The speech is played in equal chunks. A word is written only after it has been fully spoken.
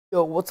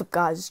Yo, what's up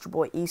guys, it's your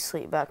boy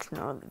E-Slate back to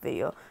another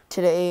video.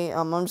 Today,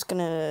 I'm just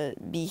gonna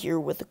be here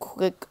with a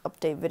quick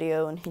update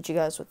video and hit you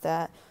guys with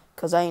that,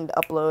 because I need to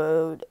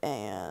upload,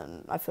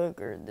 and I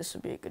figured this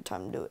would be a good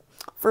time to do it.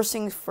 First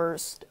things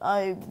first,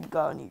 I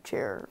got a new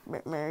chair.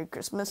 Merry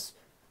Christmas.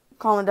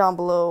 Comment down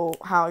below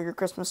how your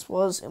Christmas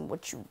was and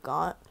what you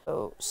got.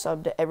 So,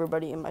 sub to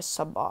everybody in my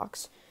sub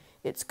box.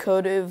 It's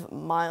Codev,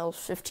 Miles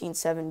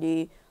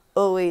 1570,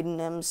 080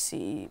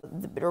 MC,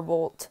 The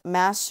Bitterbolt,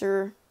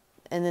 Master,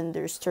 and then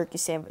there's Turkey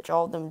Sandwich.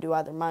 All of them do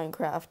either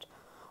Minecraft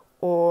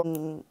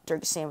or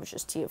Turkey Sandwich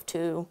is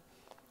TF2.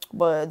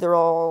 But they're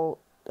all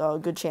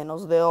good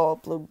channels. They all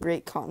upload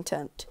great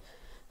content.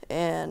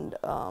 And,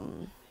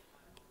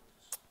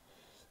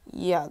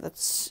 yeah,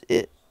 that's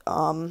it.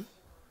 Also,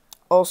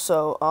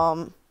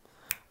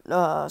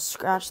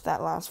 scratch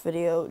that last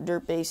video.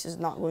 Dirtbase is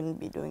not going to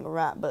be doing a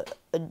rap, but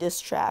a diss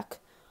track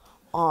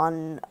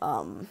on,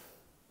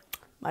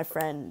 my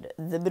friend,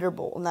 The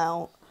Bitterbolt.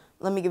 Now,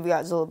 let me give you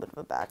guys a little bit of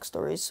a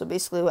backstory. So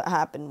basically what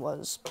happened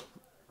was,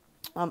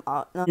 no,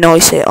 I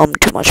say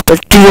too much,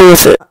 but deal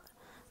with it.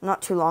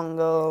 Not too long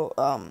ago,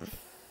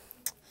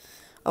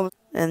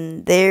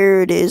 and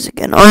there it is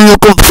again. I'm a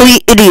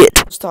complete idiot.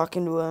 I was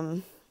talking to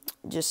him,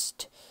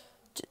 just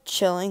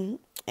chilling,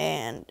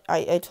 and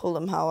I told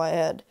him how I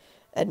had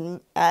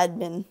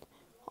admin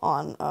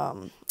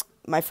on,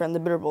 my friend The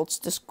Bitterbolt's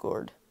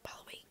Discord. By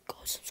the way, go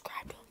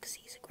subscribe to him, because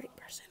he's a great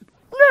person.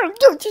 No,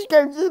 don't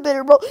subscribe to The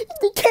Bitterbolt.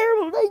 It's a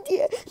terrible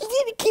idea. He's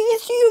gonna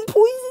cancer you and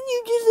poison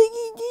you just like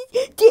he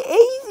did to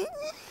Ace.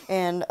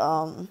 And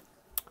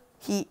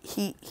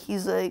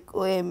he's like,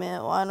 wait a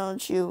minute, why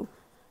don't you?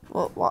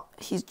 Well,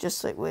 he's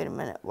just like, wait a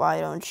minute,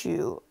 why don't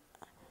you?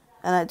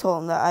 And I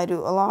told him that I do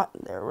a lot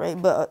there, right?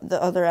 But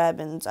the other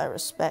admins I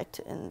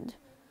respect, and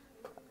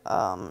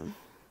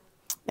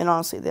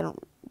honestly they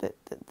don't do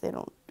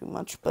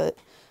much. But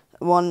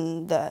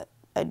one that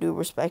I do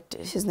respect,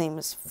 his name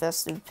is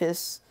Festive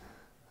Piss.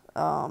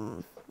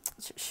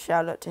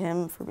 Shout out to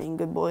him for being a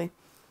good boy.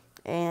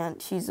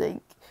 And he's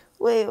like,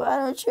 wait, why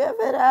don't you have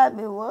an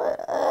admin? What?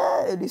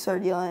 And he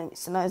started yelling at me.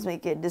 So now he's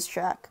making a diss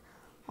track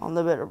on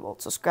The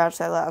Bitterbolt. So scratch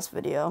that last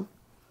video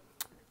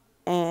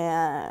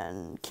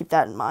and keep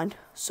that in mind.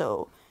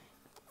 So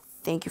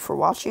thank you for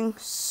watching.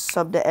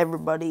 Sub to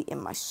everybody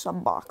in my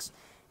sub box.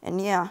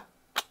 And yeah,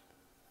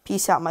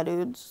 peace out, my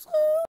dudes.